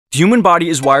The human body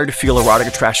is wired to feel erotic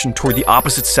attraction toward the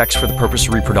opposite sex for the purpose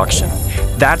of reproduction.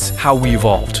 That's how we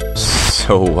evolved.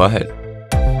 So what?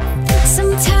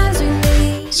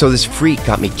 So this freak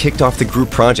got me kicked off the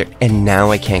group project, and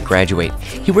now I can't graduate.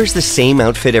 He wears the same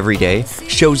outfit every day,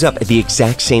 shows up at the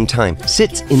exact same time,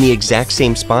 sits in the exact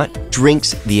same spot,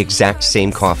 drinks the exact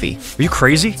same coffee. Are you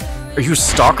crazy? Are you a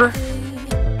stalker?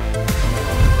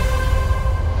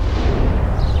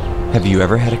 Have you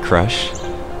ever had a crush?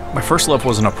 My first love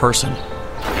wasn't a person.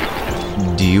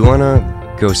 Do you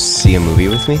wanna go see a movie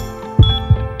with me?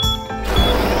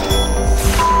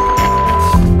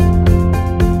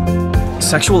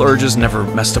 Sexual urges never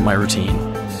messed up my routine.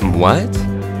 What?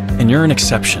 And you're an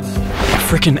exception. A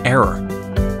frickin' error.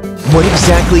 What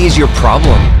exactly is your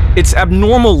problem? It's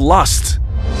abnormal lust.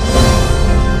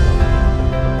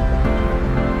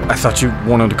 I thought you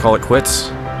wanted to call it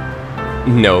quits.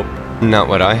 Nope, not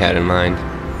what I had in mind.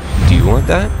 Do you want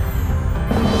that?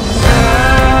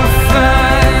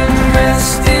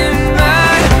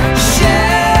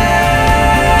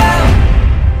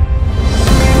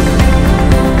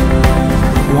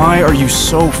 Why are you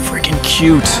so freaking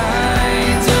cute?